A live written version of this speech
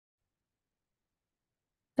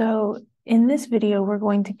So in this video, we're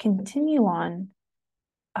going to continue on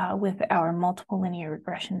with our multiple linear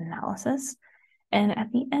regression analysis. And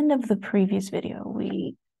at the end of the previous video,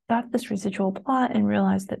 we got this residual plot and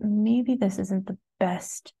realized that maybe this isn't the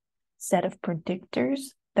best set of predictors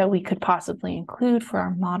that we could possibly include for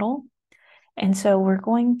our model. And so we're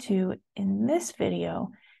going to, in this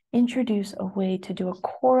video, introduce a way to do a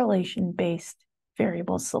correlation-based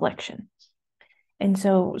variable selection. And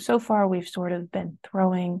so far we've sort of been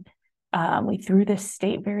throwing, we threw this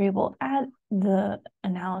state variable at the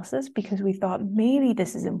analysis because we thought maybe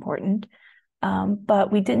this is important,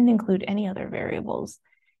 but we didn't include any other variables.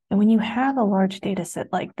 And when you have a large data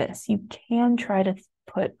set like this, you can try to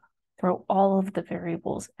throw all of the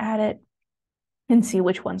variables at it and see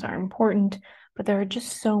which ones are important, but there are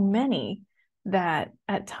just so many that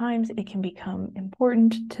at times it can become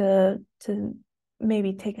important to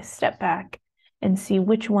maybe take a step back and see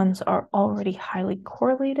which ones are already highly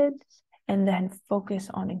correlated, and then focus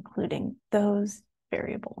on including those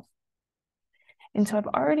variables. And so I've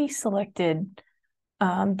already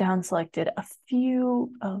down selected a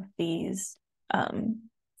few of these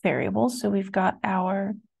variables. So we've got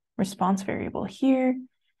our response variable here,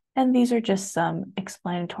 and these are just some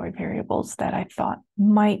explanatory variables that I thought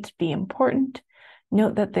might be important.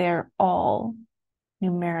 Note that they're all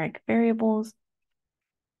numeric variables,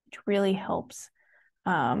 which really helps,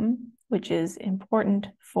 which is important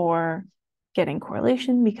for getting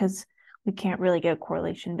correlation because we can't really get a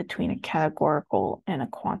correlation between a categorical and a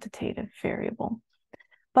quantitative variable.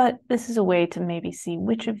 But this is a way to maybe see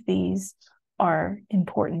which of these are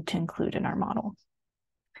important to include in our model.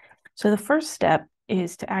 So the first step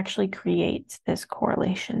is to actually create this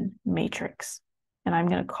correlation matrix. And I'm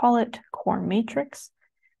going to call it core matrix.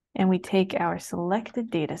 And we take our selected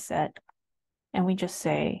data set and we just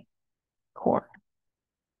say core.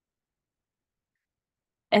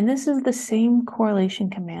 And this is the same correlation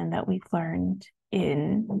command that we've learned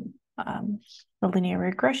in the linear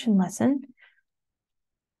regression lesson.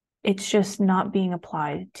 It's just not being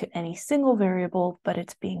applied to any single variable, but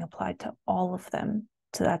it's being applied to all of them.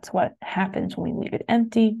 So that's what happens when we leave it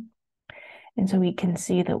empty. And so we can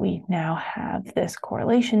see that we now have this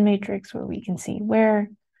correlation matrix where we can see where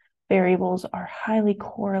variables are highly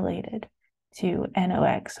correlated to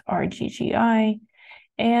NOx, RGGI,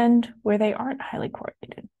 and where they aren't highly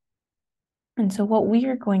correlated. And so what we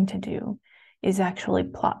are going to do is actually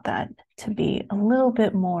plot that to be a little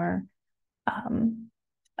bit more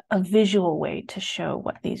a visual way to show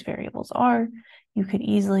what these variables are. You could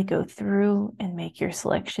easily go through and make your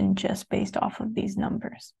selection just based off of these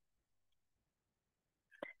numbers.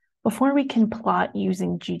 Before we can plot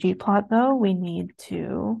using ggplot, though, we need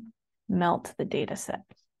to melt the data set.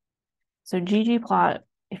 So ggplot,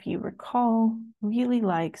 if you recall, really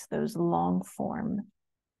likes those long form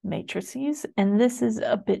matrices, and this is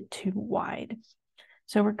a bit too wide.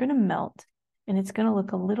 So we're going to melt, and it's going to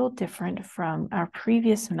look a little different from our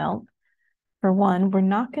previous melt. For one, we're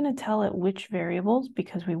not going to tell it which variables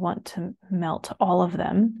because we want to melt all of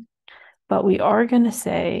them, but we are going to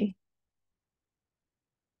say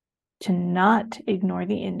to not ignore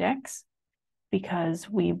the index because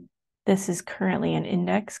this is currently an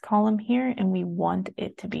index column here and we want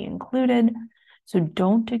it to be included. So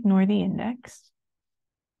don't ignore the index.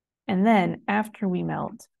 And then after we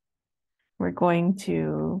melt, we're going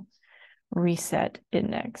to reset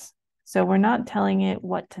index. So we're not telling it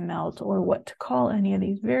what to melt or what to call any of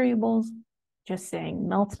these variables, just saying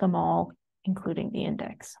melt them all, including the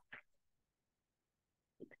index.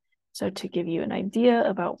 So to give you an idea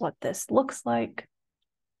about what this looks like,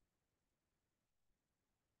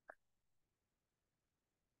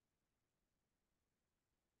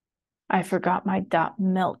 I forgot my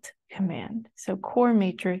 .melt command. So core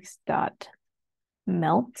matrix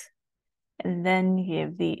 .melt, and then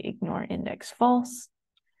give the ignore index false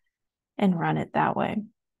and run it that way.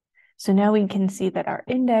 So now we can see that our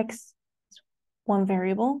index is one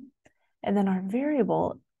variable, and then our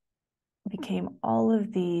variable became all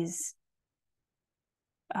of these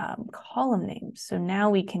column names. So now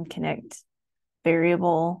we can connect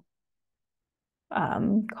variable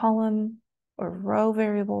column or row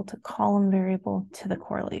variable to column variable to the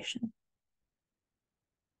correlation.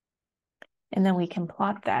 And then we can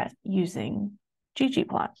plot that using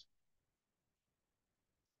ggplot.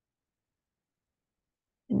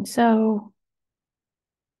 And so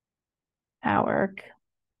our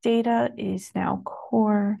data is now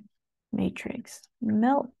core matrix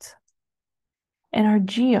melt. And our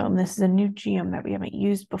geom, this is a new geom that we haven't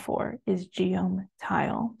used before, is geom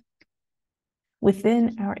tile.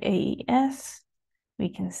 Within our AES, we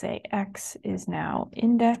can say X is now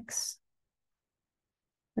index,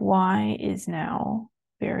 y is now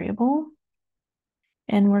variable,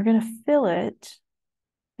 and we're going to fill it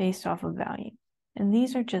based off of value. And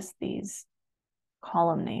these are just these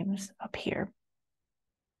column names up here.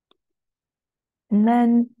 And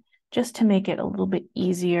then just to make it a little bit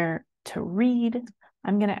easier to read,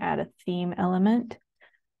 I'm going to add a theme element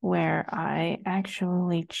where I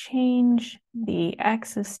actually change the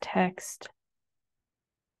axis text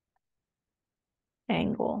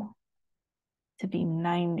angle to be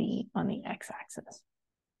 90 on the x-axis.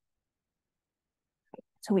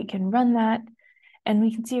 So we can run that and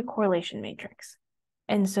we can see a correlation matrix.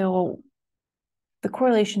 And so the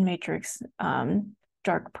correlation matrix,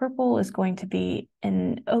 dark purple is going to be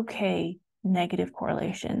an okay negative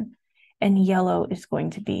correlation, and yellow is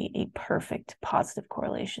going to be a perfect positive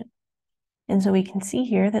correlation. And so we can see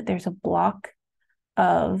here that there's a block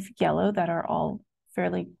of yellow that are all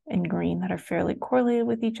fairly, and green that are fairly correlated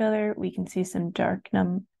with each other. We can see some dark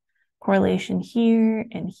correlation here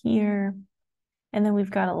and here. And then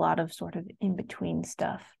we've got a lot of sort of in-between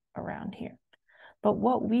stuff around here. But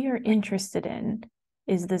what we are interested in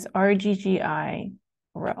is this RGGI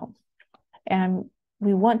row. And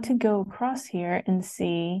we want to go across here and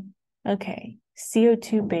see, okay,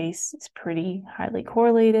 CO2 base is pretty highly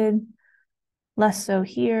correlated, less so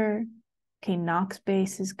here. Okay, NOx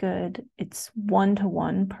base is good. It's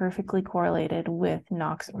 1-to-1 perfectly correlated with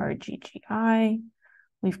NOx RGGI.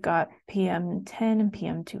 We've got PM10 and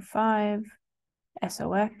PM25,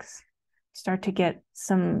 SOX. Start to get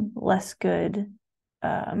some less good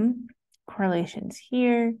correlations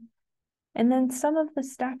here. And then some of the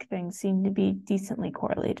stack things seem to be decently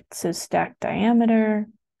correlated. So stack diameter,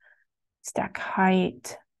 stack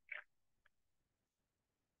height,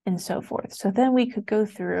 and so forth. So then we could go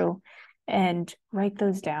through and write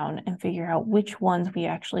those down and figure out which ones we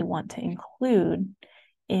actually want to include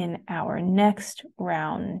in our next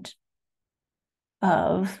round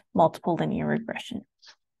of multiple linear regression.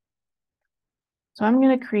 So I'm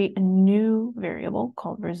going to create a new variable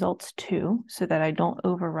called results2 so that I don't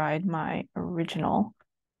override my original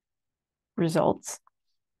results.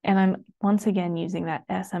 And I'm once again using that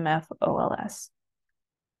SMF OLS.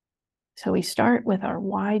 So we start with our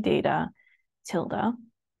y data tilde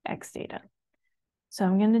x data. So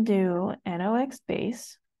I'm going to do NOx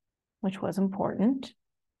base, which was important,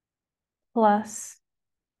 plus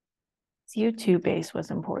CO2 base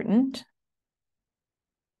was important,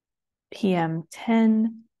 PM10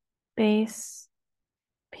 base,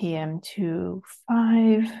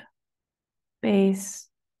 PM25 base.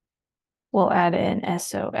 We'll add in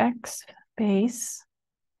SOX base.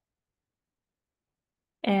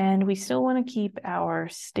 And we still want to keep our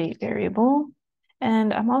state variable.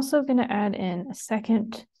 And I'm also going to add in a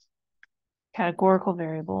second categorical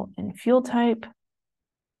variable in fuel type.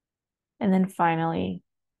 And then finally,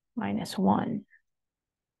 -1.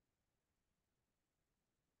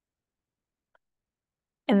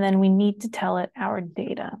 And then we need to tell it our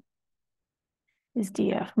data is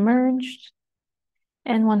df merged.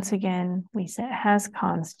 And once again, we set has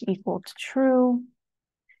const equal to true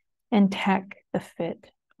and tack the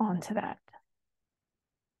fit onto that.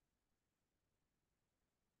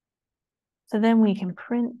 So then we can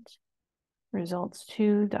print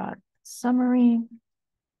results2.summary.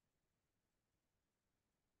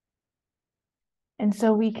 And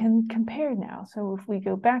so we can compare now. So if we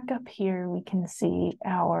go back up here, we can see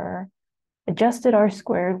our adjusted R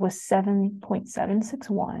squared was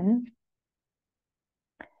 7.761.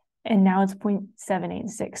 And now it's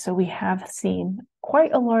 0.786. So we have seen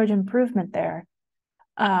quite a large improvement there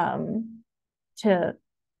to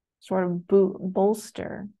sort of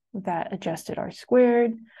bolster that adjusted R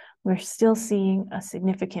squared. We're still seeing a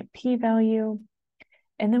significant p-value.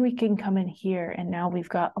 And then we can come in here and now we've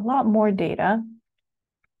got a lot more data.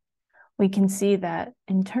 We can see that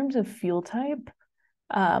in terms of fuel type,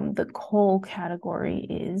 the coal category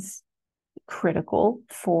is critical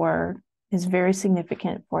is very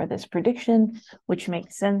significant for this prediction, which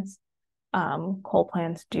makes sense. Coal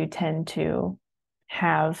plants do tend to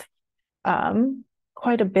have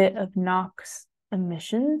quite a bit of NOx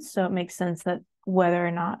emissions. So it makes sense that whether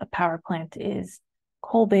or not a power plant is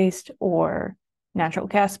coal-based or natural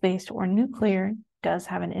gas-based or nuclear does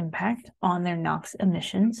have an impact on their NOx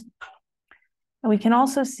emissions. And we can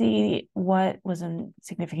also see what was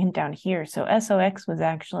significant down here. So SOX was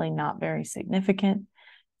actually not very significant.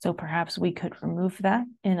 So perhaps we could remove that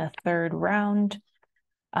in a third round.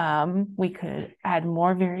 We could add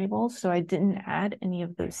more variables. So I didn't add any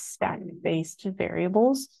of those stack-based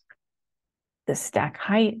variables, the stack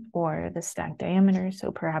height or the stack diameter.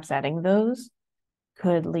 So perhaps adding those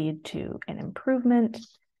could lead to an improvement.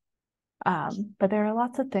 But there are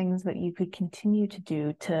lots of things that you could continue to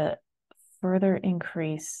do to further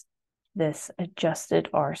increase this adjusted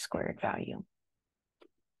R squared value.